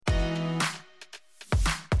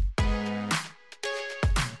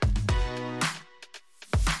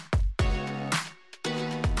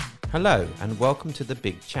Hello and welcome to The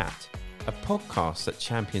Big Chat, a podcast that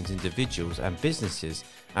champions individuals and businesses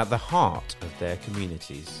at the heart of their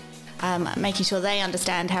communities. Making sure they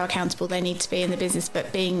understand how accountable they need to be in the business, but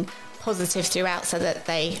being positive throughout so that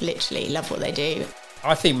they literally love what they do.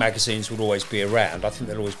 I think magazines will always be around. I think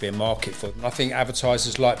there'll always be a market for them. I think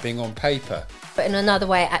advertisers like being on paper. But in another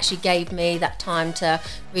way, it actually gave me that time to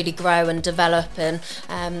really grow and develop and,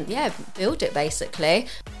 build it basically.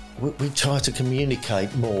 We try to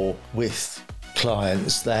communicate more with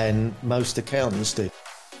clients than most accountants do.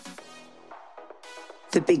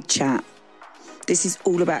 The Big Chat. This is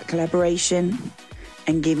all about collaboration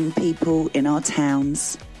and giving people in our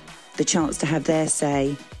towns the chance to have their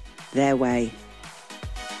say, their way.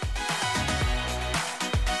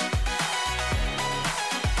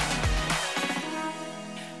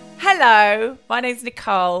 Hello, my name's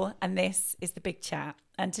Nicole and this is The Big Chat.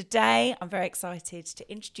 And today I'm very excited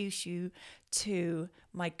to introduce you to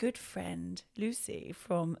my good friend Lucie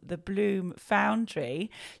from the Bloom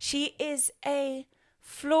Foundry. She is a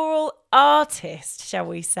floral artist, shall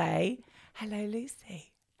we say. Hello,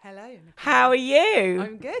 Lucie. Hello, Nicole. How are you?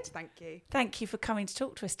 I'm good, thank you. Thank you for coming to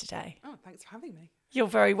talk to us today. Oh, thanks for having me. You're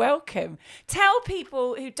very welcome. Tell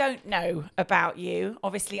people who don't know about you.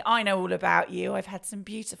 Obviously, I know all about you. I've had some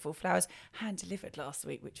beautiful flowers hand-delivered last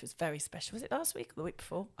week, which was very special. Was it last week or the week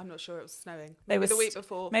before? I'm not sure, it was snowing. Maybe the week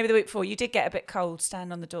before. Maybe the week before. You did get a bit cold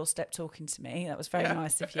standing on the doorstep talking to me. That was very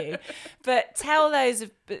nice of you. But tell those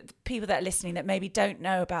of people that are listening that maybe don't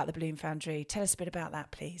know about the Bloom Foundry. Tell us a bit about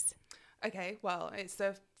that, please. Okay, well, it's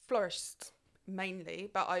a florist mainly,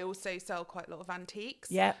 but I also sell quite a lot of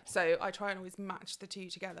antiques. Yeah. So I try and always match the two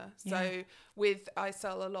together. So I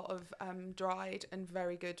sell a lot of dried and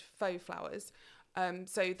very good faux flowers.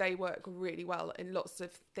 So they work really well in lots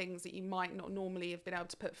of things that you might not normally have been able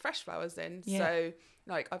to put fresh flowers in. Yeah. So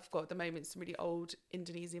like I've got at the moment some really old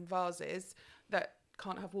Indonesian vases that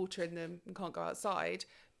can't have water in them and can't go outside,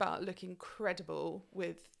 but look incredible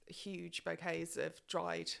with huge bouquets of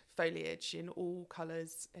dried foliage in all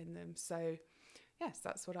colours in them. So yes,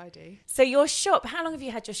 that's what I do. So your shop, how long have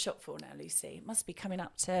you had your shop for now, Lucie? It must be coming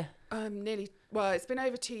up to... it's been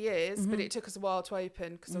over 2 years, but it took us a while to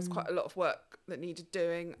open because there was quite a lot of work that needed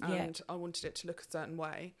doing and I wanted it to look a certain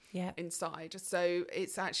way inside. So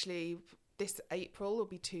it's actually... This April will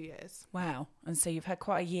be 2 years. Wow. And so you've had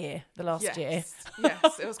quite a year, the last year.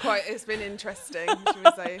 Yes, it's been interesting, should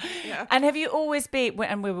we say. Yeah. And have you always been,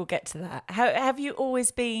 and we will get to that, have you always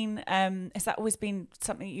been, has that always been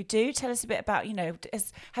something that you do? Tell us a bit about,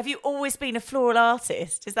 have you always been a floral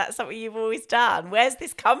artist? Is that something you've always done? Where's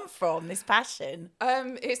this come from, this passion?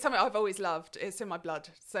 It's something I've always loved. It's in my blood.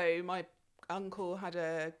 So my uncle had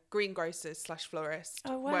a greengrocers / florist.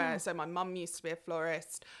 Oh, wow. So my mum used to be a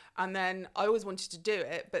florist, and then I always wanted to do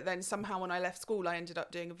it, but then somehow when I left school I ended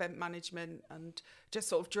up doing event management and just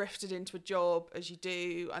sort of drifted into a job as you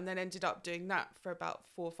do, and then ended up doing that for about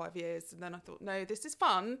 4 or 5 years, and then I thought, no, this is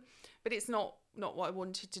fun, but it's not what I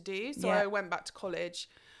wanted to do. So I went back to college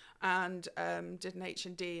and did an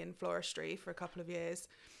H&D in floristry for a couple of years,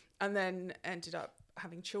 and then ended up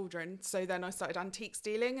having children. So then I started antique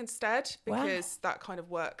dealing instead, because that kind of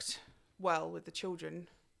worked well with the children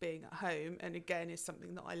being at home, and again is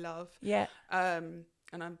something that I love. And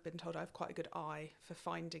I've been told I have quite a good eye for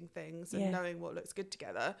finding things and knowing what looks good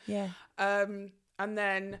together.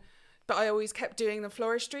 But I always kept doing the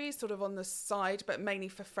floristry sort of on the side, but mainly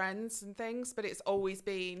for friends and things, but it's always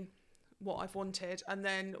been what I've wanted. And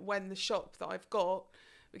then when the shop that I've got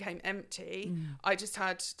became empty, I just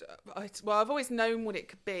had, I've always known what it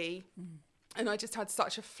could be, and I just had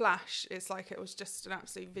such a flash. It's like it was just an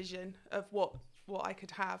absolute vision of what I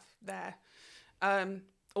could have there.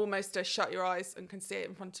 Almost to shut your eyes and can see it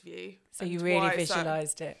in front of you. So you really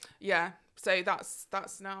visualised it. Yeah. So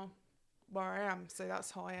that's now where I am. So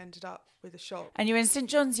that's how I ended up with a shop. And you're in St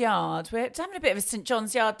John's Yard. We're having a bit of a St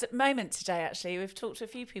John's Yard moment today, actually. We've talked to a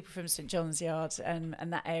few people from St John's Yard and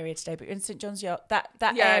that area today, but you're in St John's Yard, that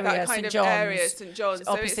area, that kind St of area, St John's.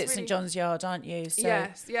 Opposite so really, St John's Yard, aren't you? So.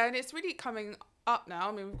 Yes, yeah, and it's really coming up now.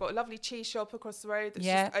 I mean, we've got a lovely cheese shop across the road that's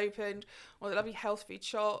just opened, or a lovely health food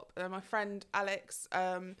shop. My friend Alex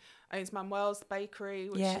owns Manuel's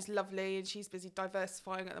Bakery, which is lovely, and she's busy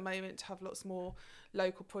diversifying at the moment to have lots more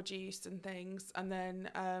local produce and things. And then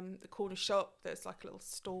the corner shop that's like a little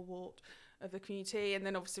stalwart of the community, and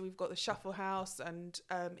then obviously we've got the Shuffle House and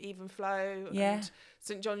Even Flow and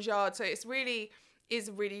St John's Yard. So it's really is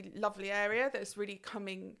a really lovely area that's really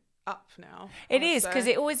coming up now. It is, because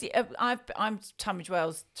it always I'm Tunbridge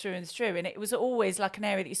Wells through and through, and it was always like an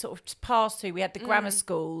area that you sort of passed through. We had the grammar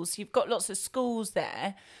schools. You've got lots of schools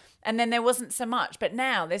there, And then there wasn't so much, but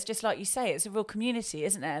now there's just, like you say, it's a real community,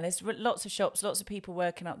 isn't there? There's lots of shops, lots of people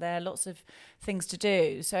working up there, lots of things to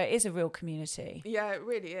do. So it is a real community. Yeah, it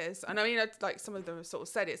really is. And I mean, like some of them have sort of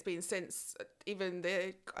said it's been since even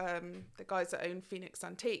the guys that own Phoenix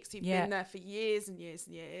Antiques, who've been there for years and years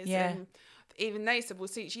and years. Yeah. And even they said, well,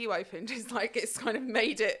 since you opened, it's like it's kind of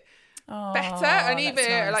made it Oh, better. And even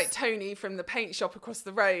nice. like Tony from the paint shop across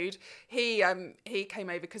the road, he came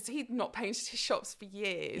over because he'd not painted his shops for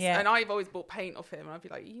years. Yeah. And I've always bought paint off him, and I'd be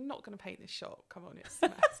like, you're not going to paint this shop, come on, it's a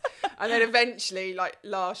mess. And then eventually, like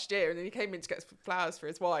last year, and then he came in to get flowers for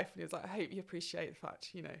his wife, and he was like, I hope you appreciate the fact,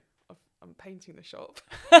 you know, I'm painting the shop.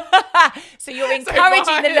 So you're encouraging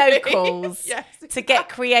finally, the locals yes, to get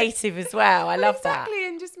creative as well. I love exactly,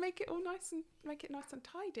 and just make it all nice and make it nice and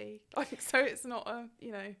tidy. Like, so it's not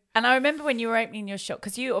you know. And I remember when you were opening your shop,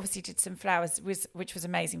 because you obviously did some flowers, which was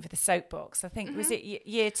amazing for the soapbox. I think was it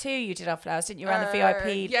year 2 you did our flowers, didn't you? Around the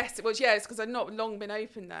VIP. Yes, it was. Yeah, it's because I'd not long been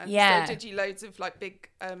open then. Yeah. So I did you loads of like big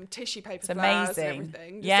tissue paper It's flowers amazing. and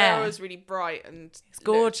everything. Yeah. So it was really bright and It's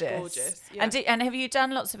gorgeous. Gorgeous. Yeah. And have you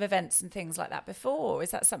done lots of events and things like that before?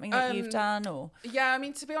 Is that something that you've done, or? Yeah, I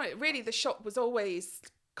mean, to be honest, really the shop was always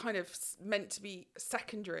kind of meant to be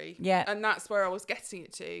secondary. Yeah. And that's where I was getting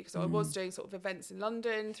it to. So I was doing sort of events in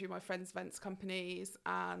London through my friends' events companies,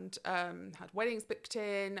 and had weddings booked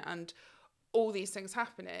in and all these things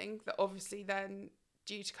happening that obviously then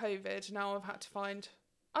due to COVID, now I've had to find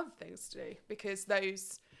other things to do because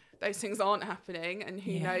those things aren't happening, and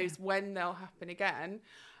who knows when they'll happen again.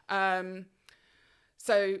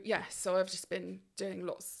 So I've just been doing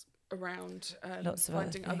lots around Lots of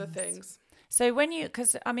finding other other things. things. So when you,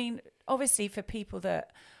 because I mean, obviously for people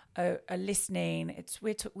that are listening,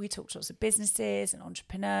 we talk to lots of businesses and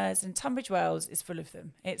entrepreneurs, and Tunbridge Wells is full of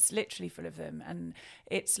them. It's literally full of them, and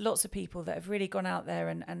it's lots of people that have really gone out there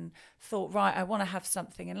and thought, right, I want to have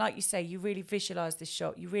something. And like you say, you really visualise this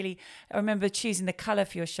shop. I remember choosing the colour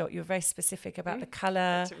for your shop. You were very specific about the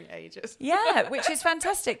colour. It took me ages. Yeah, which is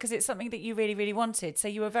fantastic because it's something that you really, really wanted. So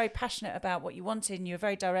you were very passionate about what you wanted, and you were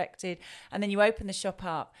very directed. And then you opened the shop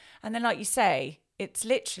up, and then, like you say, it's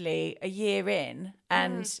literally a year in,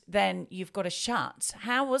 and then you've got to shut.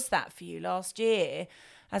 How was that for you last year?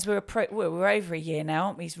 As we're over a year now,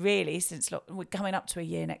 aren't we? Really, since we're coming up to a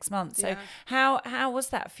year next month. So how was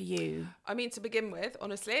that for you? I mean, to begin with,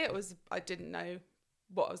 honestly, I didn't know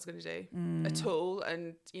what I was going to do at all,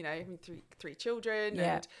 and you know, having three children,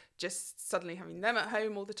 and just suddenly having them at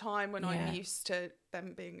home all the time when I'm used to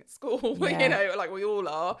them being at school, you know, like we all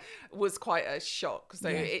are, was quite a shock. So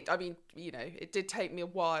it did take me a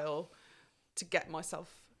while to get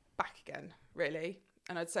myself back again, really.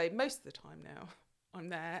 And I'd say most of the time now I'm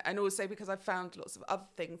there, and also because I've found lots of other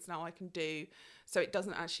things now I can do, so it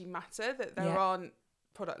doesn't actually matter that there aren't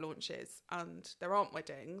product launches and there aren't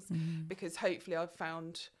weddings, because hopefully I've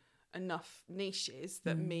found enough niches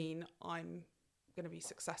that mean I'm going to be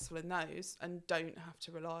successful in those and don't have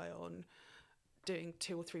to rely on doing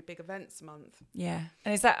 2 or 3 big events a month. Yeah.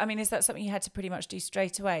 And is that something you had to pretty much do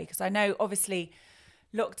straight away? Because I know obviously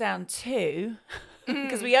lockdown 2,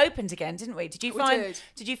 because we opened again, didn't we? Did you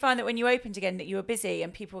find that when you opened again that you were busy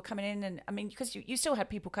and people were coming in? And I mean, because you still had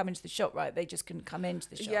people come into the shop, right? They just couldn't come into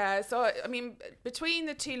the shop. Yeah, so I mean, between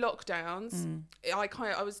the 2 lockdowns,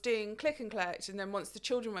 I was doing click and collect, and then once the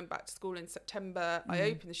children went back to school in September, I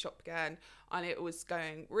opened the shop again, and it was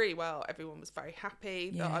going really well. Everyone was very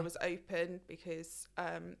happy that I was open, because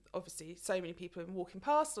obviously so many people have been walking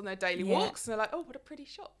past on their daily walks, and they're like, oh, what a pretty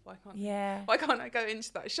shop. Why can't I go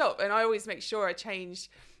into that shop? And I always make sure I change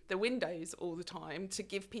the windows all the time to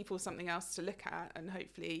give people something else to look at and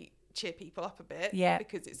hopefully cheer people up a bit,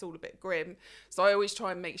 because it's all a bit grim. So I always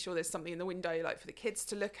try and make sure there's something in the window like for the kids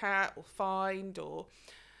to look at or find, or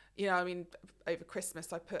you know, I mean, over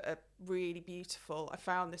Christmas I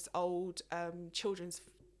found this old children's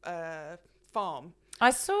farm.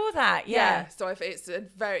 I saw that, So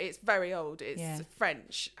it's very old. It's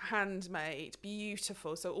French, handmade,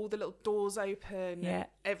 beautiful. So all the little doors open, and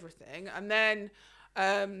everything. And then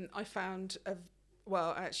I found I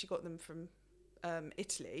actually got them from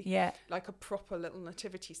Italy, like a proper little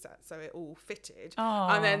nativity set, so it all fitted.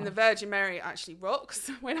 And then the Virgin Mary actually rocks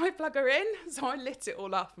when I plug her in, so I lit it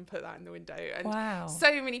all up and put that in the window. And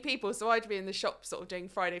so many people, so I'd be in the shop sort of doing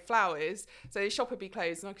Friday flowers, so the shop would be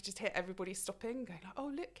closed, and I could just hear everybody stopping, going like,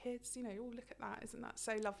 oh look kids, you know, oh look at that, isn't that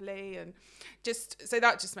so lovely? And so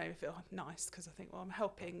that just made me feel nice, because I think, well, I'm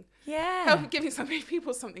helping giving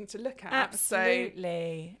people something to look at.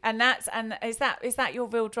 Absolutely. So, and is that your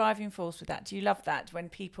real driving force with that? Do you love that when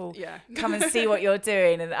people come and see what you're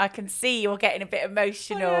doing? And I can see you're getting a bit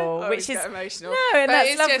emotional, which is emotional. No, and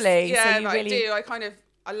that's lovely. Just, so you I do. I kind of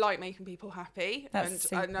I like making people happy.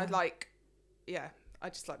 That's and I super. like, I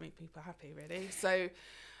just like making people happy, really. So,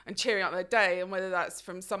 and cheering up their day, and whether that's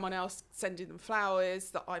from someone else sending them flowers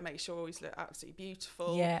that I make sure always look absolutely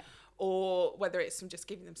beautiful, Yeah. or whether it's from just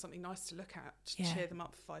giving them something nice to look at, to Yeah. cheer them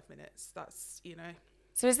up for 5 minutes. That's,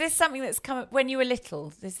 So is this something that's come up when you were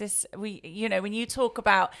little? Is this when you talk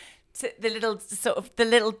about the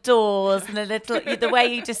little doors and the way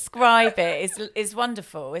you describe it is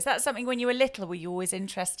wonderful. Is that something when you were little? Were you always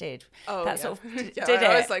interested? Oh, that yeah. sort of Yeah, did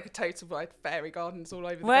I it? was like a total like fairy gardens all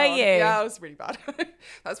over the Were garden. you? Yeah, I was really bad.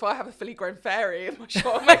 That's why I have a fully grown fairy in my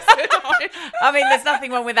shop most of the time. I mean, there's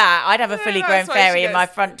nothing wrong with that. I'd have a fully grown that's why fairy she in my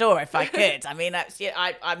gets- front door if I could. I mean,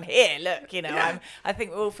 I'm here. Look, I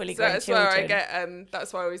think we're all fully So grown that's children. where I get.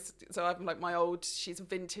 That's why I always. So I'm like my old. She's a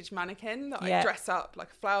vintage mannequin that Yeah. I dress up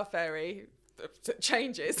like a flower fairy. That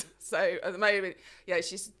changes. So at the moment,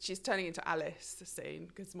 she's turning into Alice soon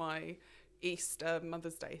because my Easter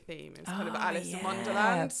Mother's Day theme is kind of Alice in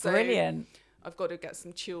Wonderland. So Brilliant. I've got to get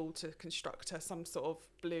some tulle to construct her some sort of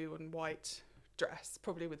blue and white dress,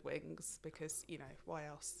 probably with wings, because why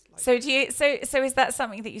else? So do you? So is that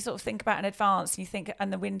something that you sort of think about in advance? And you think,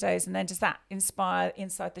 and the windows, and then does that inspire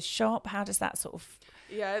inside the shop? How does that sort of?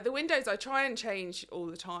 Yeah, the windows I try and change all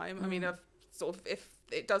the time. I mean, I've sort of, if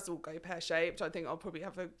it does all go pear-shaped, I think I'll probably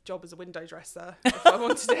have a job as a window dresser if I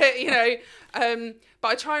wanted it, but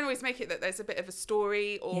I try and always make it that there's a bit of a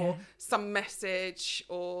story or some message,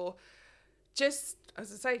 or just,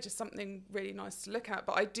 as I say, just something really nice to look at.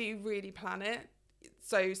 But I do really plan it.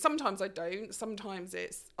 So sometimes I don't. Sometimes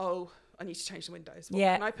it's, I need to change the windows. What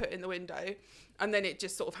can I put in the window? And then it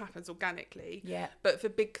just sort of happens organically. Yeah. But for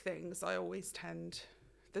big things,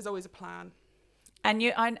 there's always a plan. And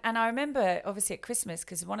I remember obviously at Christmas,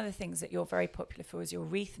 because one of the things that you're very popular for is your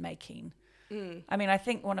wreath making. I mean, I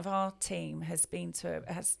think one of our team has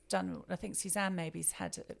done. I think Suzanne maybe's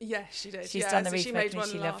had. Yeah, she did. She's done the wreath she making made one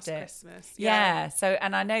and she last loved it. Christmas. Yeah. So,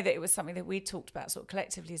 and I know that it was something that we talked about sort of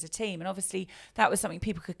collectively as a team, and obviously that was something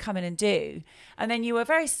people could come in and do. And then you were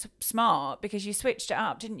very smart because you switched it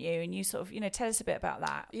up, didn't you? And you sort of, tell us a bit about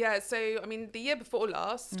that. Yeah. So, I mean, the year before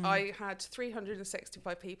last, I had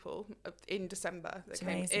 365 people in December that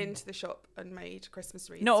came into the shop and made Christmas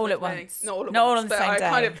wreaths. Not all with at me. once. Not all at Not all once. on the but same I day.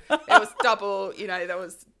 kind of, it was double. There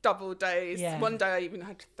was double days. Yeah. One day I even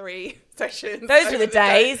had 3 sessions. Those were over the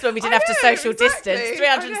days when we didn't have to social exactly. distance.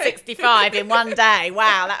 365 in one day.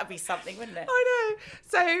 Wow, that would be something, wouldn't it? I know.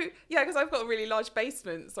 So, yeah, because I've got a really large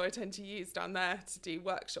basement, so I tend to use down there to do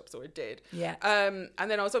workshops, or I did. Yeah. And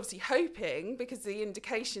then I was obviously hoping, because the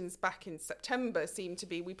indications back in September seemed to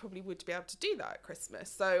be we probably would be able to do that at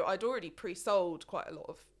Christmas. So I'd already pre-sold quite a lot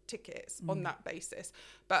of tickets on that basis,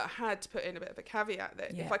 but I had to put in a bit of a caveat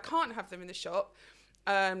that if I can't have them in the shop,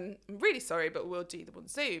 I'm really sorry, but we'll do them on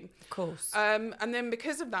Zoom. Of course. And then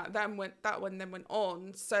because of that, that one went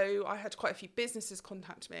on. So I had quite a few businesses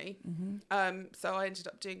contact me. So I ended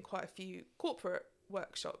up doing quite a few corporate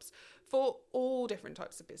workshops for all different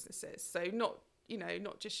types of businesses. So not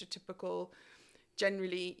just your typical,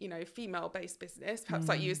 generally, female-based business, perhaps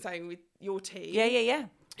like you were saying with your team. Yeah.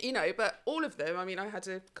 But all of them. I mean, I had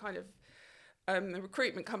a kind of a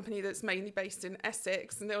recruitment company that's mainly based in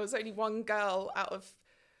Essex, and there was only one girl out of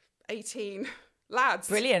 18 lads.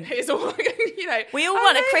 Brilliant. Who's all, We all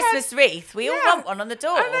want a Christmas wreath. We all want one on the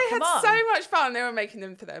door. And they Come had on. so much fun. They were making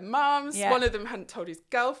them for their mums. Yeah. One of them hadn't told his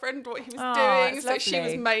girlfriend what he was Oh, doing, it's so she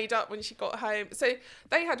was lovely. made up when she got home. So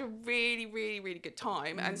they had a really, really, really good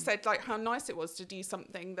time, and said like how nice it was to do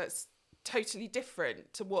something that's totally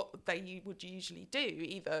different to what they would usually do,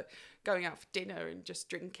 either going out for dinner and just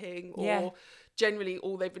drinking, or generally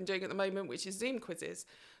all they've been doing at the moment, which is Zoom quizzes.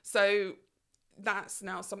 So that's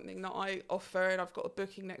now something that I offer, and I've got a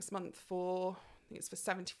booking next month for, I think it's for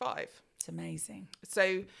 75. It's amazing.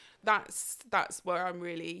 So that's where I'm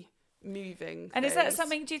really moving. And is that things.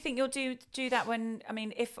 something, do you think you'll do that when, I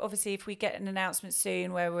mean, if we get an announcement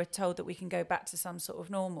soon where we're told that we can go back to some sort of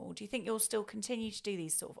normal, do you think you'll still continue to do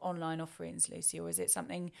these sort of online offerings, Lucie, or is it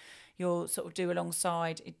something you'll sort of do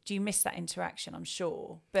alongside? Do you miss that interaction? I'm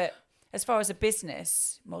sure. But as far as a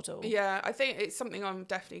business model. Yeah, I think it's something I'm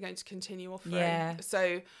definitely going to continue offering. Yeah.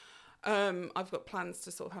 So I've got plans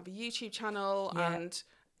to sort of have a YouTube channel and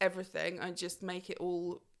everything, and just make it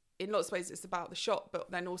all, in lots of ways it's about the shop,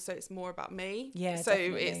 but then also it's more about me. Yeah, so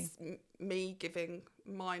definitely. it's me giving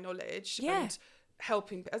my knowledge Yeah. and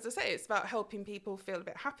helping, as I say, it's about helping people feel a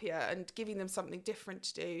bit happier and giving them something different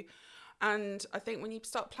to do. And I think when you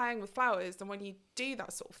start playing with flowers and when you do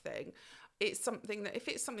that sort of thing, it's something that, if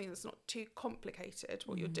it's something that's not too complicated,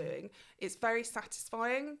 what you're doing, it's very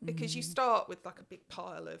satisfying, because you start with like a big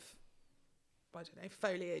pile of I don't know,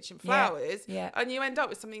 foliage and flowers, Yeah. and you end up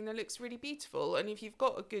with something that looks really beautiful. And if you've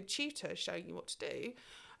got a good tutor showing you what to do,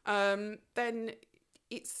 then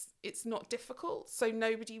it's not difficult. So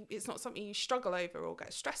it's not something you struggle over or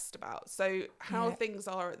get stressed about. So how things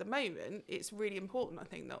are at the moment, it's really important, I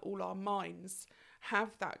think, that all our minds have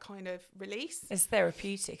that kind of release. It's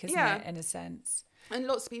therapeutic, isn't it, in a sense? And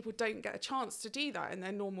lots of people don't get a chance to do that in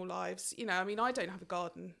their normal lives. You know, I mean, I don't have a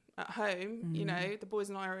garden at home. You know, the boys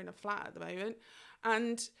and I are in a flat at the moment,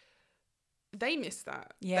 and they miss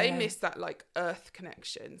that. Yeah. They miss that like earth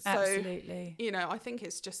connection. So, Absolutely. you know, I think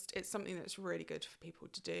it's something that's really good for people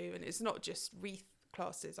to do. And it's not just wreath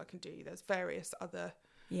classes I can do. There's various other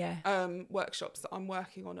workshops that I'm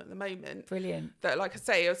working on at the moment. Brilliant. That, like I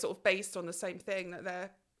say, are sort of based on the same thing,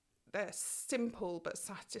 that they're simple but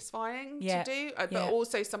satisfying to do, but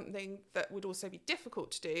also something that would also be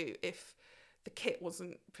difficult to do if the kit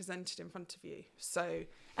wasn't presented in front of you. So,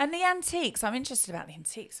 and the antiques, I'm interested about the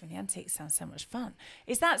antiques. I mean, the antiques sound so much fun.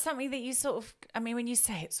 Is that something that you sort of, I mean, when you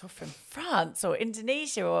say it's sort of from France or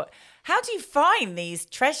Indonesia, or how do you find these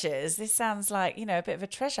treasures? This sounds like, you know, a bit of a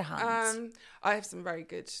treasure hunt. I've got some very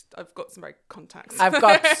good contacts.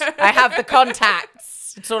 I have the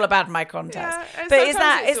contacts. It's all about my contacts. Yeah, but is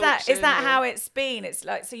that or... how it's been? It's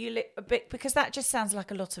like, so you a bit, because that just sounds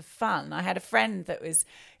like a lot of fun. I had a friend that was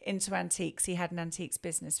into antiques. He had an antiques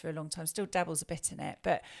business for a long time, still dabbles a bit in it.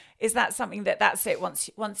 But is that something that's it?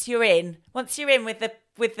 Once you're in with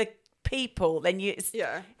the people, then it's that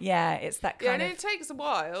kind of. Yeah, and it takes a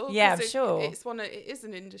while. Yeah, I'm sure. It is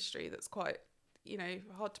an industry that's quite, you know,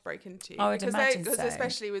 hard to break into. I would imagine so.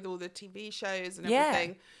 Especially with all the TV shows and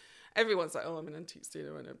everything. Everyone's like, oh, I'm an antiques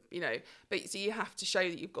dealer, and you know, but so you have to show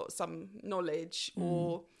that you've got some knowledge,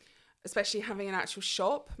 or especially having an actual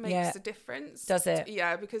shop makes a difference. Does it?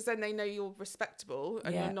 Yeah, because then they know you're respectable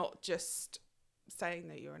and you're not just saying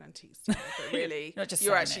that you're an antiques dealer, but really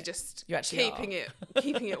you're actually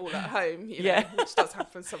keeping it all at home, you know, which does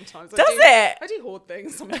happen sometimes. I do hoard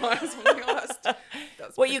things sometimes. I'm like, oh, that's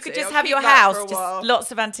well, pretty. you could just I'll have keep your that house, for a just while.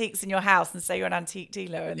 lots of antiques in your house, and say you're an antique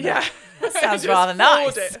dealer. And that sounds rather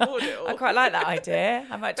nice. Hoard it all. I quite like that idea.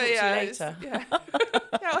 I might talk to you later. Yeah,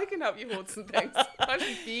 I can help you hoard some things. I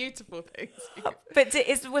do beautiful things. But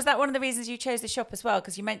was that one of the reasons you chose the shop as well?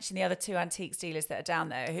 Because you mentioned the other two antiques dealers that are down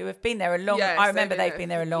there who have been there a long. Yes, I remember they've been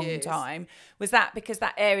there a long years. time. Was that because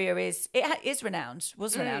that area was renowned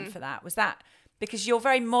for that? Was that because you're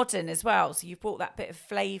very modern as well? So you've brought that bit of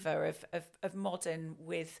flavour of modern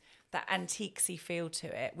with that antiquey feel to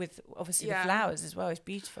it, with obviously the flowers as well. It's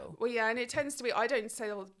beautiful. Well, yeah, and it tends to be, I don't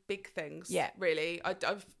sell big things, really.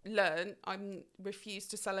 I've learned I refuse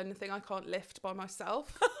to sell anything I can't lift by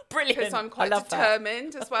myself. Brilliant. Because I'm quite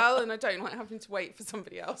determined as well, and I don't like having to wait for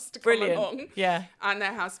somebody else to come along. Yeah. And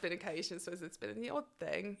there has been occasions where there's been the odd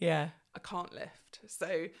thing I can't lift. So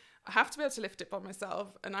I have to be able to lift it by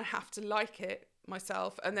myself, and I have to like it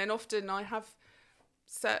myself. And then often I have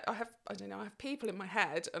people in my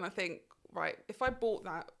head, and I think, right, if I bought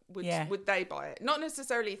that, would they buy it? Not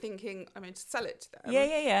necessarily thinking I'm going to sell it to them.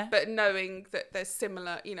 Yeah. But knowing that there's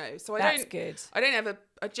similar, you know. So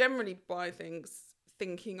I generally buy things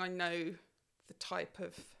thinking I know the type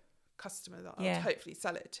of customer that I'll hopefully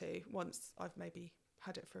sell it to once I've maybe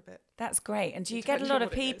had it for a bit. That's great. And do you get a lot of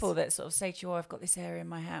people that sort of say to you, I've got this area in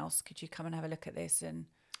my house, could you come and have a look at this? And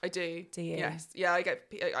I do. Do you? Yes. Yeah, I get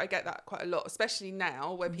that quite a lot, especially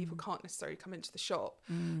now where people can't necessarily come into the shop.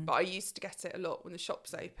 But I used to get it a lot when the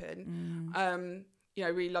shop's open. You know,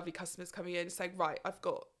 really lovely customers coming in and saying, right, I've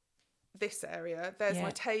got this area, there's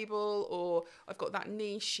my table, or I've got that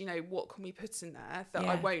niche, you know, what can we put in there that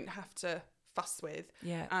I won't have to fuss with,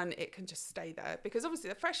 and it can just stay there, because obviously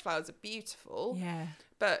the fresh flowers are beautiful,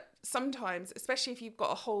 but sometimes, especially if you've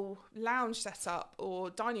got a whole lounge set up or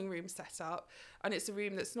dining room set up, and it's a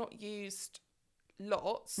room that's not used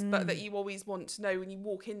lots, but that you always want to know when you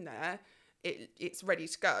walk in there it's ready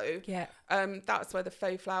to go, that's where the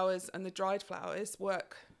faux flowers and the dried flowers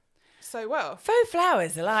work so well. Faux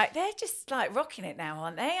flowers are they're just rocking it now,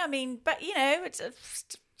 aren't they? I mean, but you know, it's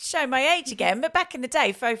show my age again, but back in the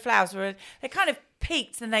day, faux flowers they kind of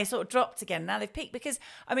peaked and they sort of dropped again. Now they've peaked because,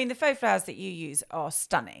 I mean, the faux flowers that you use are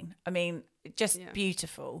stunning. I mean, just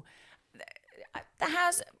beautiful.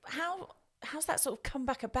 How's that sort of come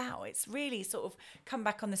back about? It's really sort of come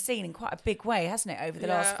back on the scene in quite a big way, hasn't it, over the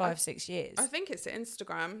last 5-6 years? I think it's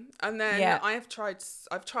Instagram, and then I've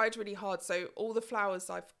tried really hard. So all the flowers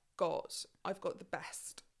I've got the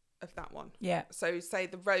best of that one. Yeah. So say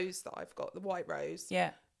the rose that I've got, the white rose.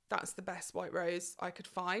 Yeah. That's the best white rose I could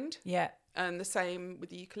find. Yeah. And the same with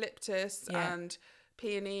the eucalyptus and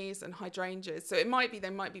peonies and hydrangeas. So they might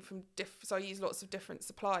be from so I use lots of different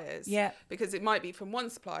suppliers. Yeah. Because it might be from one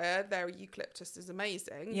supplier, their eucalyptus is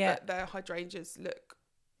amazing, but their hydrangeas look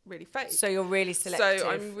really fake. So you're really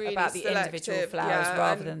selective about the individual flowers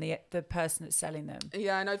rather than the person that's selling them.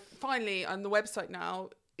 Yeah, and I finally on the website now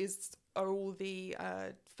are all the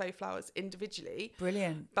faux flowers individually.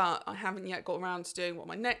 Brilliant. But I haven't yet got around to doing what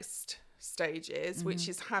my next stage is, which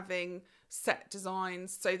is having set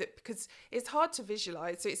designs, so that, because it's hard to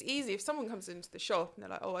visualize, so it's easy if someone comes into the shop and they're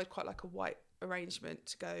like, oh, I'd quite like a white arrangement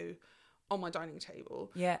to go on my dining table.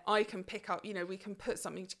 Yeah, I can pick up, we can put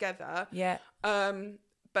something together. Yeah.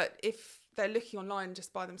 But if they're looking online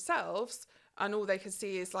just by themselves and all they can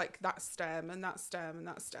see is like that stem and that stem and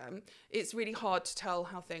that stem, it's really hard to tell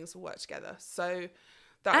how things will work together. So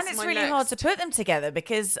that's and it's really hard to put them together,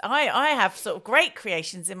 because I have sort of great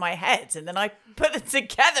creations in my head and then I put them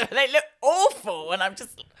together and they look awful, and I'm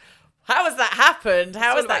just, how has that happened?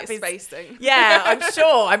 How has that been spacing? Yeah, I'm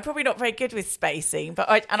sure. I'm probably not very good with spacing, but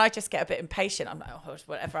I just get a bit impatient. I'm like, oh,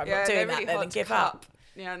 whatever, I'm not doing that then, and give up.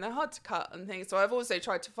 Yeah, and they're hard to cut and things. So I've also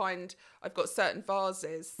tried to find, I've got certain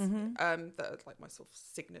vases that are like my sort of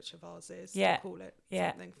signature vases, to call it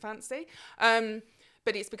something fancy.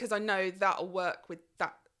 But it's because I know that'll work with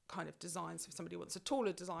that kind of design. So if somebody wants a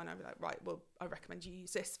taller design, I'll be like, right, well, I recommend you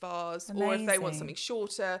use this vase. Amazing. Or if they want something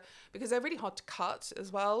shorter, because they're really hard to cut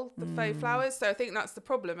as well, the faux flowers. So I think that's the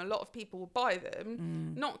problem. A lot of people will buy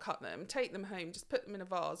them, not cut them, take them home, just put them in a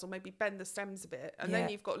vase, or maybe bend the stems a bit. And then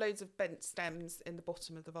you've got loads of bent stems in the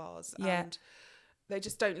bottom of the vase. Yeah. And they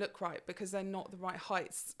just don't look right because they're not the right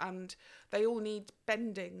heights. And they all need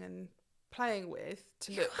bending and playing with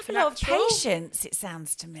to look natural. You have a lot of patience, it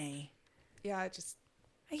sounds to me. Yeah, Are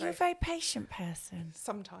you a very patient person?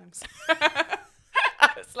 Sometimes.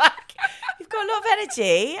 It's like, you've got a lot of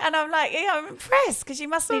energy, and I'm like, I'm impressed, because you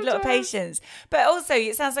must need a lot of patience. But also,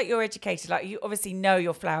 it sounds like you're educated. Like, you obviously know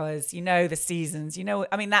your flowers, you know the seasons,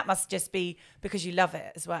 that must just be because you love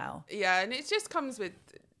it as well. Yeah, and it just comes with,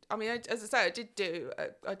 as I say,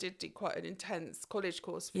 I did do quite an intense college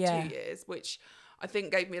course for 2 years, which I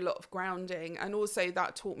think gave me a lot of grounding, and also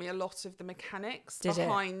that taught me a lot of the mechanics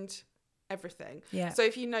behind everything. Yeah. So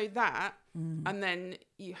if you know that, and then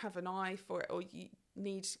you have an eye for it, or you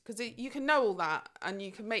need, because you can know all that, and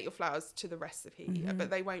you can make your flowers to the recipe,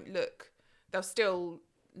 but they'll still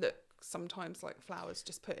look sometimes like flowers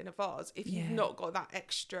just put in a vase if you've not got that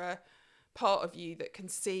extra part of you that can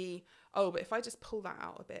see, but if I just pull that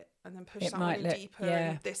out a bit and then push something deeper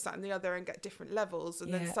and this, that and the other, and get different levels,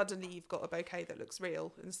 and then suddenly you've got a bouquet that looks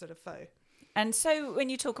real instead of faux. And so when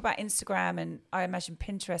you talk about Instagram, and I imagine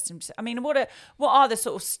Pinterest, what are the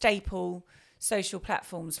sort of staple social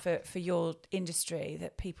platforms for your industry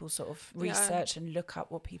that people sort of research and look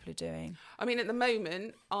up what people are doing? At the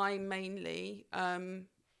moment, I mainly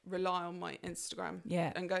rely on my Instagram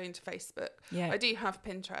and go into Facebook. I do have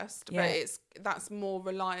Pinterest, but that's more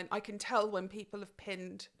reliant. I can tell when people have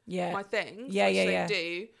pinned my things, which they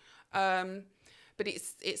do. But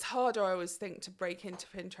it's harder, I always think, to break into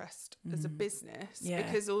Pinterest as a business,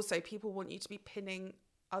 because also people want you to be pinning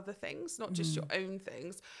other things, not just your own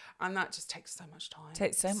things, and that just takes so much time.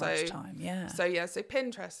 So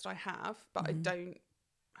Pinterest I have, but I don't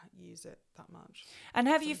use it that much. And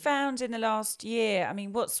have you found in the last year,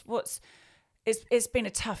 it's been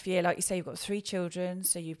a tough year, like you say, you've got 3 children,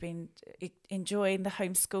 so you've been enjoying the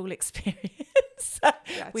homeschool experience.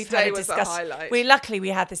 We've had a discussion. Luckily we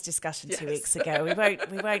had this discussion 2 weeks ago.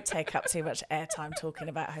 We won't take up too much airtime talking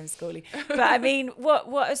about homeschooling. But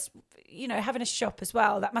what is, having a shop as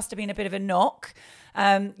well, that must have been a bit of a knock.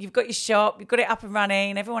 You've got your shop, you've got it up and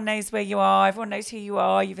running, everyone knows where you are, everyone knows who you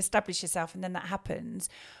are, you've established yourself, and then that happens.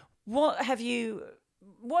 What have you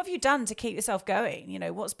done to keep yourself going?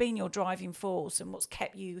 What's been your driving force, and what's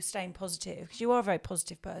kept you staying positive? Because you are a very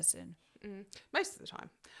positive person. Most of the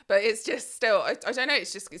time, but it's just still, I don't know,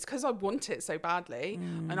 it's because I want it so badly,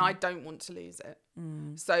 and I don't want to lose it.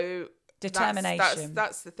 So determination,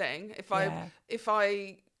 that's the thing. If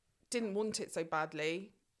I didn't want it so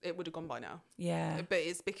badly, it would have gone by now. But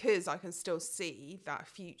it's because I can still see that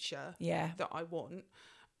future that I want,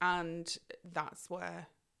 and that's where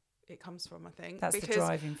it comes from, I think. That's the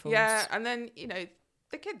driving force. And then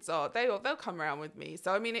the kids they'll come around with me,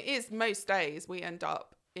 so it is most days we end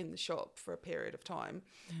up in the shop for a period of time,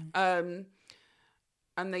 and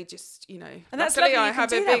they just and that's luckily I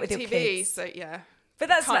have a big TV, so but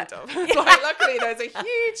that's kind of luckily there's a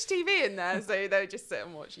huge TV in there, so they'll just sit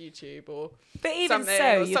and watch YouTube or something,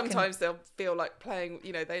 or sometimes they'll feel like playing,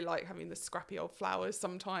 they like having the scrappy old flowers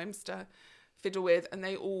sometimes to fiddle with, and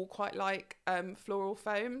they all quite like floral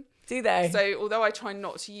foam. Do they? So although I try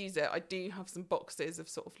not to use it, I do have some boxes of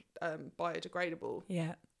sort of biodegradable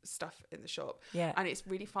stuff in the shop. Yeah. And it's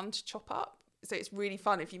really fun to chop up. So it's really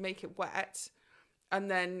fun if you make it wet and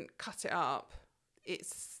then cut it up.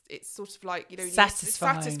 It's sort of like, you know,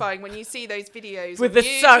 satisfying when you see those videos with on the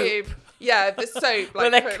YouTube. soap. Yeah, the soap.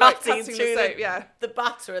 When they're cutting through the soap. the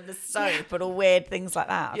butter and the soap and all weird things like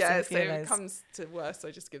that. Yeah, so if it comes to worse,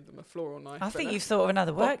 I just give them a floral knife. I think you've thought of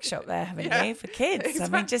another workshop there, haven't you, for kids?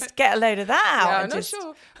 Exactly. I mean, just get a load of that out. Yeah, I'm and not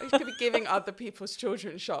sure. I could be giving other people's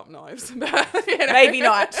children sharp knives. But, you know. Maybe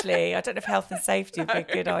not, actually. I don't know if health and safety would be a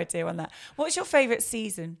good idea on that. What's your favourite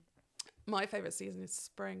season? My favourite season is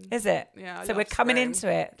spring. Is it? Yeah. So we're coming into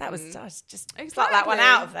it. That was just exactly. pluck that one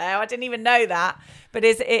out of there. I didn't even know that, but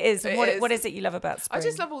it is. What is it you love about spring? I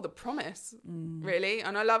just love all the promise, really,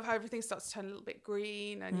 and I love how everything starts to turn a little bit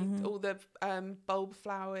green, and all the bulb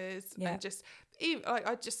flowers, and just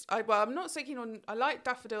I'm not so keen on. I like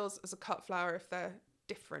daffodils as a cut flower if they're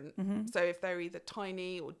different. So if they're either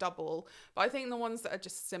tiny or double, but I think the ones that are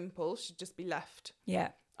just simple should just be left. Yeah.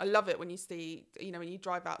 I love it when you see, you know, when you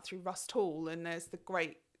drive out through Rust Hall and there's the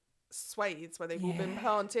great swathes where they've all been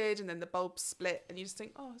planted and then the bulbs split and you just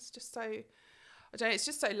think, oh, it's just so, I don't know, it's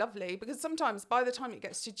just so lovely, because sometimes by the time it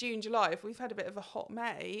gets to June, July, if we've had a bit of a hot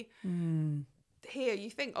May, here you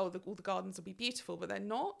think, oh, all the gardens will be beautiful, but they're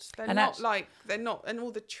not. They're not, and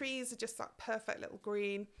all the trees are just that perfect little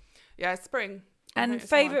green. Yeah, spring. And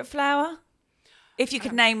favourite flower? If you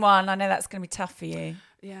could name one, I know that's going to be tough for you.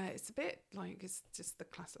 Yeah, it's a bit like, it's just the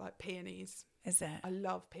classic, like peonies. Is it? I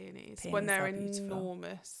love peonies when they're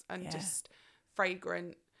enormous and just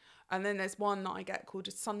fragrant. And then there's one that I get called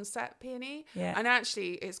a sunset peony. Yeah. And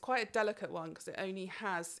actually, it's quite a delicate one because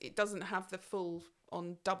it doesn't have the full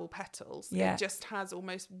on double petals. Yeah. It just has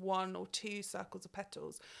almost one or two circles of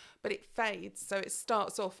petals, but it fades. So it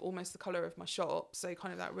starts off almost the colour of my shop. So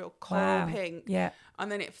kind of that real coral pink. Yeah.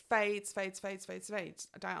 And then it fades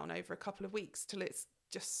down over a couple of weeks till it's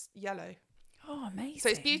just yellow. Oh, amazing. So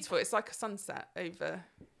it's beautiful. It's like a sunset over,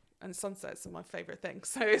 and sunsets are my favourite thing.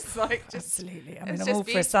 So it's like just... Absolutely. I mean, I'm all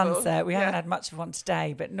for a sunset. We haven't had much of one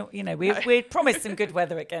today, but not, you know, we promised some good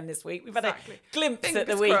weather again this week. We've had a glimpse at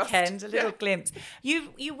the weekend, a little glimpse.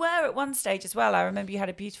 You were at one stage as well. I remember you had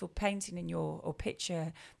a beautiful painting in or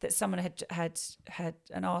picture that someone had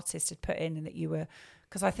an artist had put in, and that you were,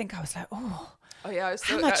 because I think I was like, yeah,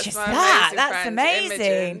 how much is that? That's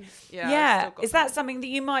amazing. Yeah. Is that something that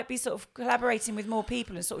you might be sort of collaborating with more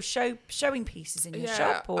people and sort of showing pieces in your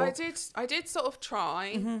shop? Or? I did sort of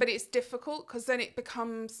try, but it's difficult because then it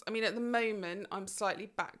becomes, I mean, at the moment, I'm slightly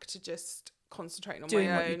back to just concentrating on doing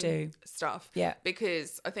my what own you do. Stuff. Yeah.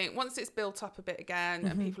 Because I think once it's built up a bit again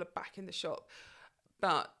and people are back in the shop,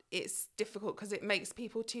 but it's difficult because it makes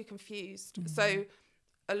people too confused. So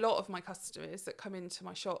a lot of my customers that come into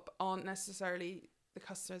my shop aren't necessarily the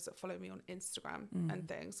customers that follow me on Instagram and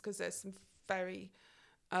things, because there's some very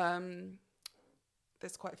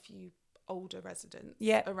there's quite a few older residents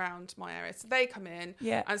around my area, so they come in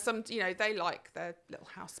and some, you know, they like their little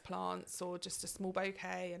house plants or just a small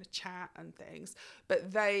bouquet and a chat and things,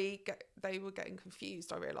 but they were getting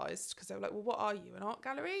confused, I realised, because they were like, well, what are you, an art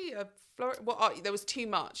gallery, what are you? There was too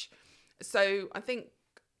much. So I think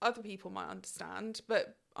other people might understand,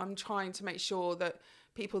 but I'm trying to make sure that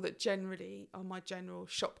people that generally are my general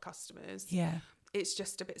shop customers, it's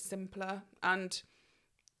just a bit simpler. And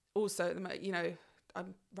also, you know,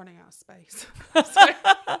 I'm running out of space.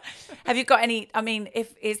 Have you got any? I mean,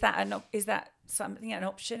 is that something, an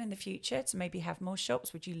option in the future to maybe have more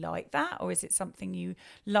shops? Would you like that, or is it something you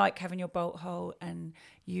like having your bolt hole and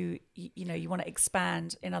you want to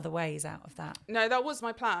expand in other ways out of that? No, that was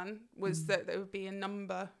my plan. Was that there would be a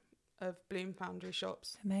number of Bloom Foundry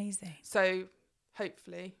shops. Amazing. So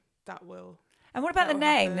hopefully that will. And what about the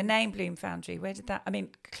name? Happen. The name Bloom Foundry. Where did that? I mean,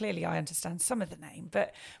 clearly I understand some of the name,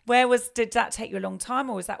 but did that take you a long time,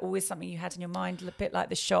 or was that always something you had in your mind, a bit like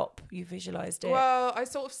the shop? You visualised it. Well, I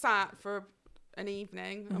sort of sat for an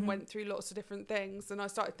evening and went through lots of different things, and I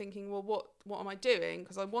started thinking, well, what am I doing?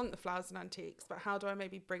 Because I want the flowers and antiques, but how do I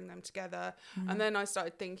maybe bring them together? And then I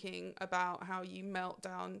started thinking about how you melt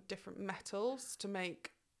down different metals to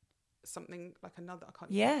make something like another, I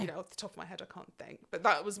can't, you know, off the top of my head, I can't think, but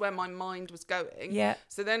that was where my mind was going. Yeah.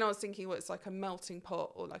 So then I was thinking, well, it's like a melting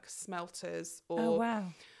pot or like a smelters or,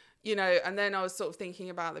 you know, and then I was sort of thinking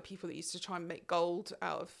about the people that used to try and make gold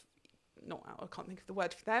I can't think of the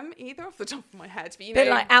word for them either off the top of my head, but you know, bit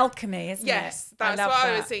like alchemy, isn't it? Yes, that's what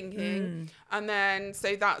I was thinking. And then,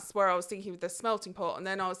 so that's where I was thinking with the smelting pot. And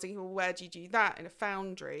then I was thinking, well, where do you do that? In a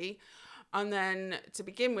foundry. And then to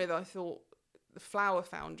begin with, I thought, the Flower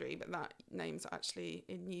Foundry, but that name's actually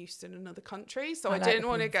in use in another country. So I didn't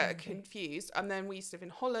want to get confused. And then we used to live in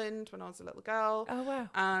Holland when I was a little girl. Oh, wow.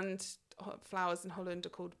 And flowers in Holland are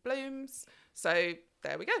called blooms. So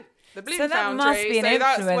there we go. The Bloom So that Foundry. must be an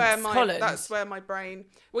influence, Holland. That's where my brain.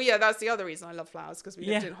 Well, yeah, that's the other reason I love flowers, because we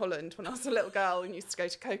lived in Holland when I was a little girl and used to go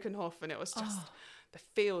to Kokenhof, and it was just the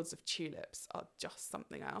fields of tulips are just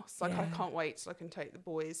something else. Like I can't wait till I can take the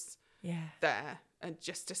boys there and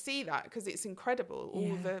just to see that, because it's incredible.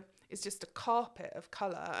 It's just a carpet of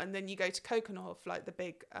colour, and then you go to Kokenhof, like the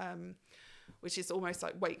big, which is almost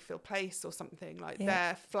like Wakefield Place or something, like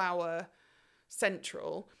their flower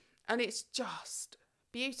central, and it's just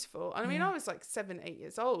beautiful. And I mean, I was like 7-8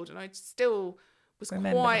 years old, and I still was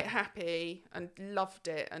quite happy and loved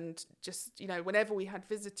it. And just, you know, whenever we had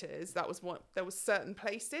visitors, that was what, there was certain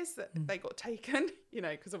places that they got taken, you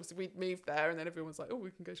know, because obviously we'd moved there, and then everyone was like, oh,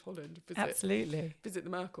 we can go to Holland and visit the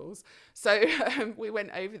Merkls. So we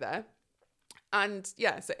went over there, and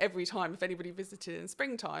so every time, if anybody visited in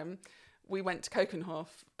springtime, we went to Kokenhof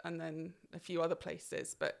and then a few other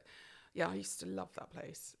places. But yeah, I used to love that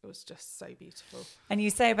place. It was just so beautiful. And you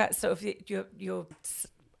say about sort of your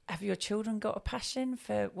have your children got a passion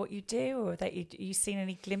for what you do, or that you seen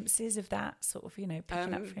any glimpses of that sort of, you know,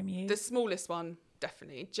 picking up from you? The smallest one,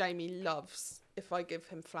 definitely. Jamie loves if I give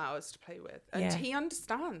him flowers to play with, and he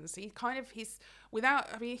understands. He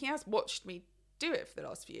has watched me do it for the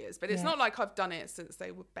last few years, but it's not like I've done it since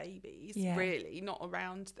they were babies, really, not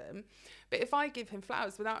around them. But if I give him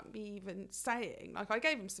flowers without me even saying, like I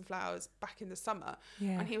gave him some flowers back in the summer,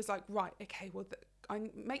 and he was like, right, okay, well, I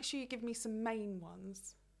make sure you give me some main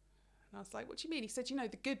ones. And I was like, what do you mean? He said, you know,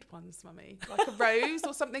 the good ones, mummy, like a rose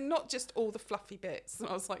or something, not just all the fluffy bits. And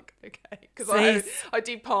I was like, okay, because I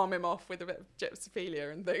do palm him off with a bit of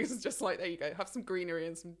gypsophilia and things, just like, there you go, have some greenery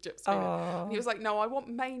and some gypsophilia. And he was like, no, I want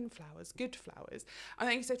main flowers, good flowers. And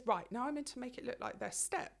then he said, right, now I'm meant to make it look like they're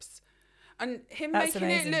steps. And him making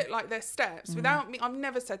it look like they're steps without me, I've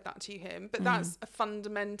never said that to him, but that's a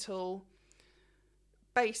fundamental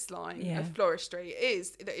baseline of floristry,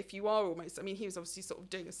 is that if you are almost, I mean, he was obviously sort of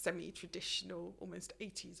doing a semi-traditional, almost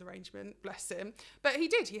 80s arrangement, bless him, but he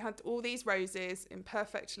had all these roses in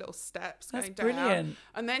perfect little steps going down. Brilliant.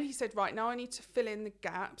 And then he said, right, now I need to fill in the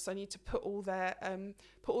gaps, I need to put all their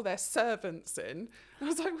servants in. And I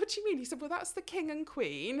was like, what do you mean? He said, well, that's the king and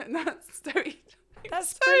queen, and that's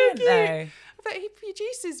that's so brilliant, cute. though. But he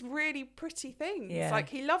produces really pretty things. Like,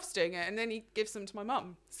 he loves doing it, and then he gives them to my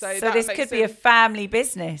mum. So this could be a family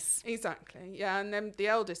business. Exactly, yeah. And then the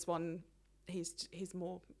eldest one, he's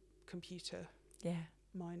more computer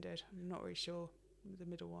minded. I'm not really sure. The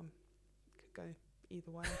middle one could go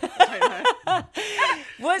either way. I don't know.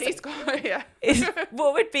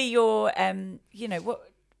 What would be your,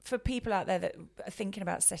 what for people out there that are thinking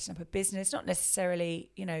about setting up a business, not necessarily,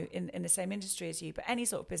 you know, in the same industry as you, but any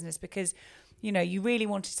sort of business, because, you know, you really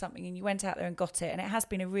wanted something and you went out there and got it, and it has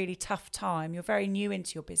been a really tough time. You're very new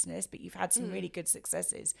into your business, but you've had some really good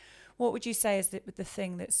successes. What would you say is the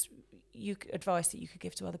thing that's advice that you could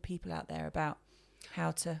give to other people out there about how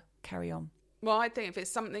to carry on? Well, I think if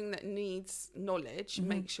it's something that needs knowledge,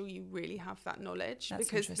 make sure you really have that knowledge,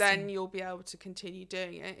 because then you'll be able to continue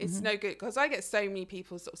doing it. It's no good, because I get so many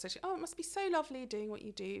people sort of saying, oh, it must be so lovely doing what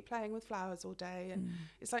you do, playing with flowers all day. And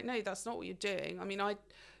it's like, no, that's not what you're doing. I mean, I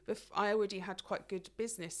already had quite good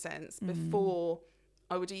business sense before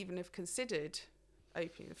I would even have considered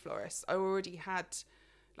opening the florist. I already had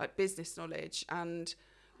like business knowledge, and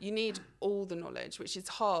you need all the knowledge, which is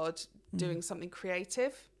hard doing something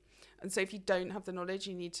creative. And so if you don't have the knowledge,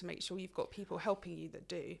 you need to make sure you've got people helping you that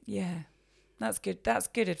do. Yeah. That's good. That's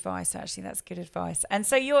good advice, actually. That's good advice. And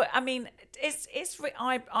so I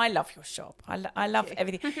love your shop. I love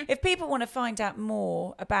everything. If people want to find out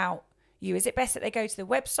more about you, is it best that they go to the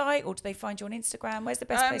website, or do they find you on Instagram? Where's the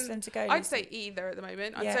best place for them to go? I'd say either at the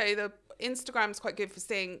moment. I'd say the Instagram's quite good for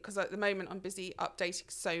seeing, because at the moment I'm busy updating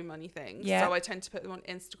so many things. So I tend to put them on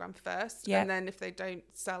Instagram first. And then if they don't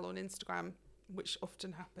sell on Instagram, which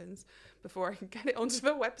often happens, before I can get it onto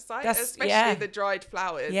the website, especially the dried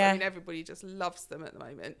flowers. I mean, everybody just loves them at the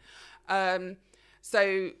moment. And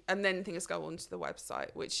then things go onto the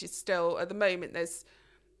website, which is still, at the moment, there's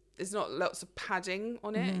not lots of padding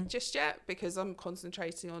on it just yet, because I'm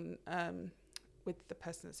concentrating on with the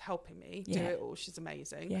person that's helping me do it all. She's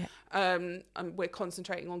amazing. And we're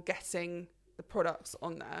concentrating on getting the products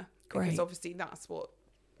on there, because obviously that's what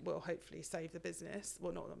will hopefully save the business.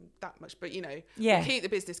 Well, not that much, but, you know, keep the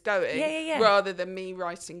business going rather than me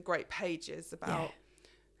writing great pages about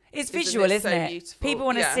It's visual, isn't so it? beautiful. People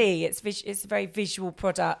want to Yeah. see. It's a very visual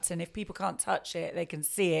product, and if people can't touch it, they can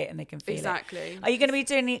see it and they can feel Exactly. it. Are you going to be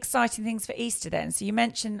doing any exciting things for Easter then? So you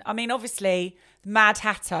mentioned, I mean, obviously, Mad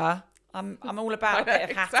Hatter. I'm all about a bit of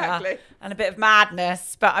Hatter Exactly. and a bit of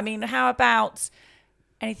madness. But I mean, how about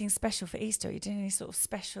anything special for Easter? Are you doing any sort of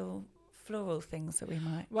special floral things that we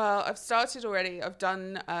might? Well, I've started already. I've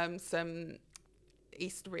done some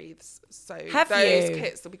Easter wreaths. So Have those you?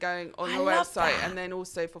 kits will be going on I the love website. that. And then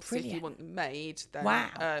also, if obviously if you Brilliant. want them made, then Wow.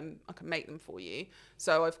 I can make them for you.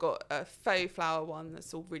 So I've got a faux flower one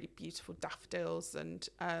that's all really beautiful daffodils, and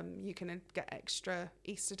you can get extra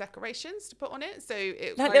Easter decorations to put on it. So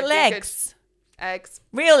it Like kind of little be good- eggs, Eggs.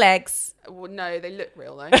 real eggs. Well, no, they look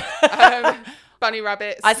real though. Bunny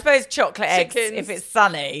rabbits. I suppose chocolate eggs, Chickens. if it's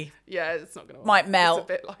sunny, Yeah, it's not going to might melt. It's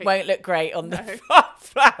a bit like, Won't look great on the No.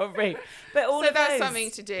 flower wreath. But all so of that's those. something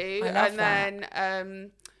to do. I love And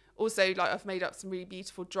then also, like, I've made up some really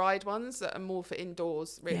beautiful dried ones that are more for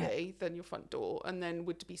indoors really than your front door, and then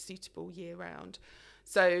would be suitable year round.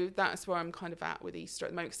 So that's where I'm kind of at with Easter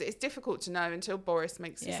at the moment, because it's difficult to know until Boris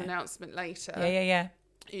makes his announcement later. Yeah.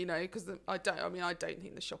 You know, because I don't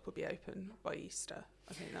think the shop will be open by Easter.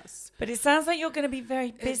 I think that's. But it sounds like you're going to be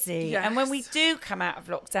very busy. Yes. And when we do come out of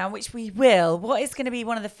lockdown, which we will, what is going to be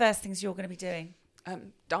one of the first things you're going to be doing?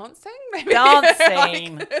 Dancing, maybe.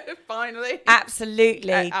 Dancing. Like, finally.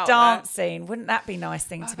 Absolutely. Out Dancing. Wouldn't that be a nice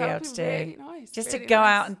thing to be that able would to be do? really nice, Just really to go nice.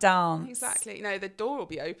 out and dance. Exactly. No, the door will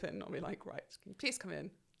be open. I'll be like, right, please come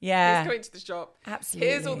in. Yeah. Please come into the shop. Absolutely.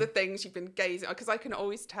 Here's all the things you've been gazing at, because I can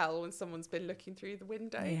always tell when someone's been looking through the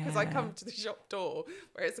window, because I come to the shop door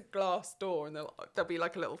where it's a glass door, and there'll be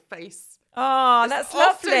like a little face. Oh, that's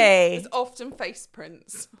lovely. There's often face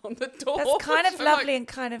prints on the door. That's kind of So I'm like, lovely, and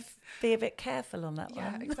kind of be a bit careful on that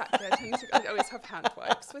yeah, one. exactly. I always have hand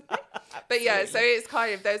wipes with me. But yeah, so it's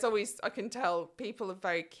kind of, there's always, I can tell people are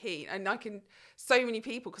very keen, and so many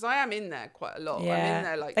people, because I am in there quite a lot. Yeah. I'm in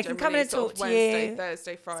there like They can come in and sort of talk to Wednesday, you.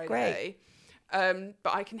 Thursday, It's Friday.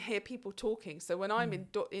 But I can hear people talking. So when I'm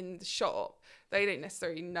in the shop, they don't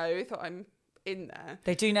necessarily know that I'm in there.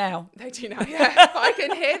 They do now. They do now, yeah. But I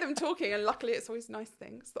can hear them talking, and luckily it's always nice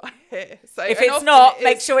things that I hear. So If and it's often not, it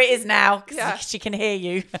make is- sure it is now, because Yeah. she can hear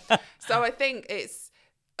you. So I think it's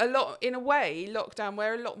a lot, in a way, lockdown,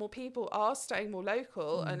 where a lot more people are staying more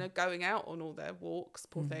local and are going out on all their walks,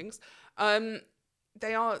 poor things.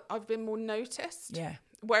 I've been more noticed. Yeah.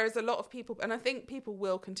 Whereas a lot of people, and I think people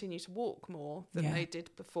will continue to walk more than they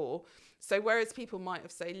did before. So whereas people might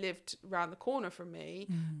have, say, lived around the corner from me,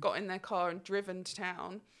 got in their car and driven to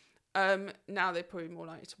town, now they're probably more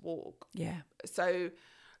likely to walk. Yeah. So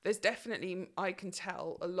there's definitely, I can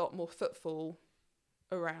tell, a lot more footfall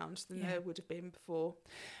around than there would have been before.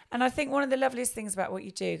 And I think one of the loveliest things about what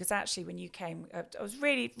you do, because actually when you came, I was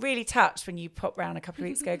really, really touched when you popped round a couple of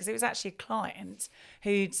weeks ago, because it was actually a client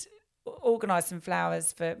who'd organised some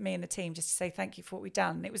flowers for me and the team just to say thank you for what we've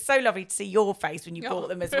done. And it was so lovely to see your face when you bought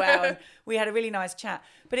them as well. And we had a really nice chat.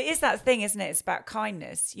 But it is that thing, isn't it? It's about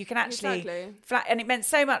kindness. You can actually and it meant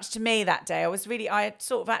so much to me that day.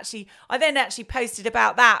 I then actually posted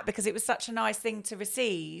about that because it was such a nice thing to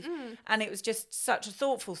receive. And it was just such a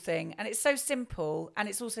thoughtful thing. And it's so simple, and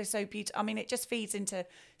it's also so beautiful. I mean, it just feeds into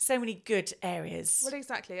so many good areas. Well,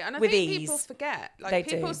 exactly. And I with think ease. people forget. Like, They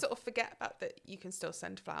people do. sort of forget about that you can still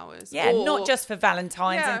send flowers. Yeah, Or- not just for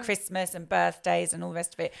Valentine's Yeah. and Christmas and birthdays and all the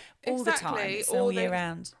rest of it. All the time. Exactly. It's Or all year they-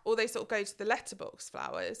 round. Or they sort of go to the letterbox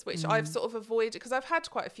flowers, which I've sort of avoided, because I've had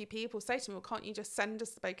quite a few people say to me, well, can't you just send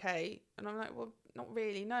us the bouquet? And I'm like, well, not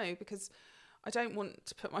really, no, because I don't want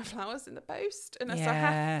to put my flowers in the post unless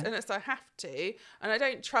I have to. And I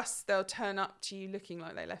don't trust they'll turn up to you looking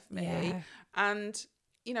like they left me. Yeah. And,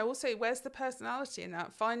 you know, also, where's the personality in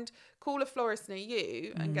that? Call a florist near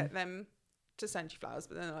you and get them to send you flowers,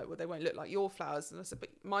 but then they're like, well, they won't look like your flowers. And I said, but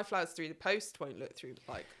my flowers through the post won't look through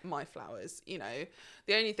like my flowers. You know,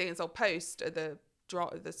 the only thing is I'll post are the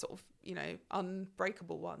sort of, you know,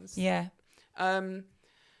 unbreakable ones. Yeah.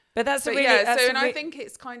 But that's a really... I think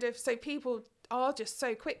it's kind of, so people are just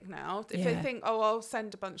so quick now. If they Yeah. think, oh, I'll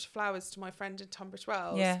send a bunch of flowers to my friend in Tunbridge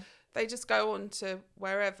Wells, Yeah. they just go on to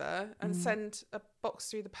wherever and send a box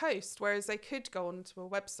through the post, whereas they could go onto a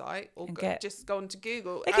website or just go onto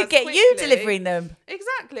Google. They could as get you quickly. delivering them.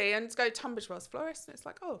 Exactly, and go Tunbridge Wells Florist, and it's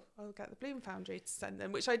like, oh, I'll get the Bloom Foundry to send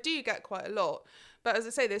them, which I do get quite a lot. But as I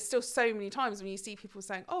say, there's still so many times when you see people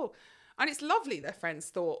saying, oh, and it's lovely their friends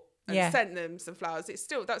thought and sent them some flowers.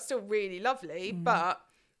 That's still really lovely, but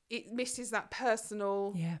it misses that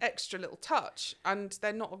personal extra little touch, and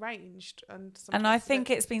they're not arranged. And I think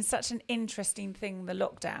it's been such an interesting thing, the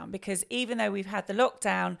lockdown, because even though we've had the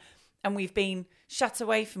lockdown and we've been shut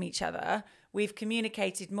away from each other, we've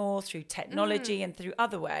communicated more through technology and through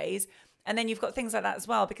other ways. And then you've got things like that as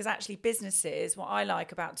well, because actually businesses, what I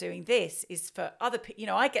like about doing this is for other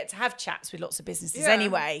people, I get to have chats with lots of businesses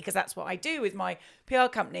anyway, because that's what I do with my PR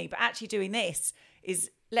company. But actually doing this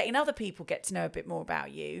is letting other people get to know a bit more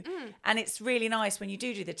about you. And it's really nice when you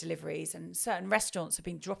do the deliveries, and certain restaurants have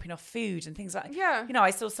been dropping off food and things like that.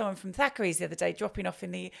 I saw someone from Thackeray's the other day dropping off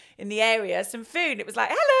in the area some food. It was like,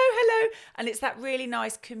 hello. And it's that really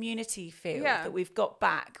nice community feel that we've got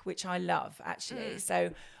back, which I love, actually.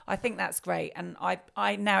 So I think that's great. And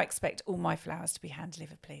I now expect all my flowers to be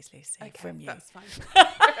hand-delivered, please, Lucie, from you. That's fine.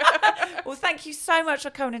 Well, thank you so much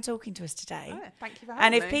for coming and talking to us today. Oh, thank you for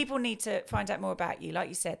having me. And if people need to find out more about you, like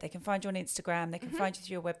you said, they can find you on Instagram, they can find you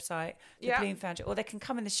through your website, the Bloom Foundry, or they can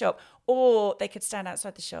come in the shop, or they could stand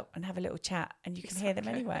outside the shop and have a little chat, and you can hear them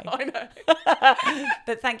anyway. I know.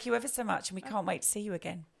 But thank you ever so much, and we can't wait to see you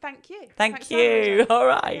again. Thank you. Thank Thanks so you. much. All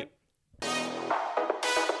right.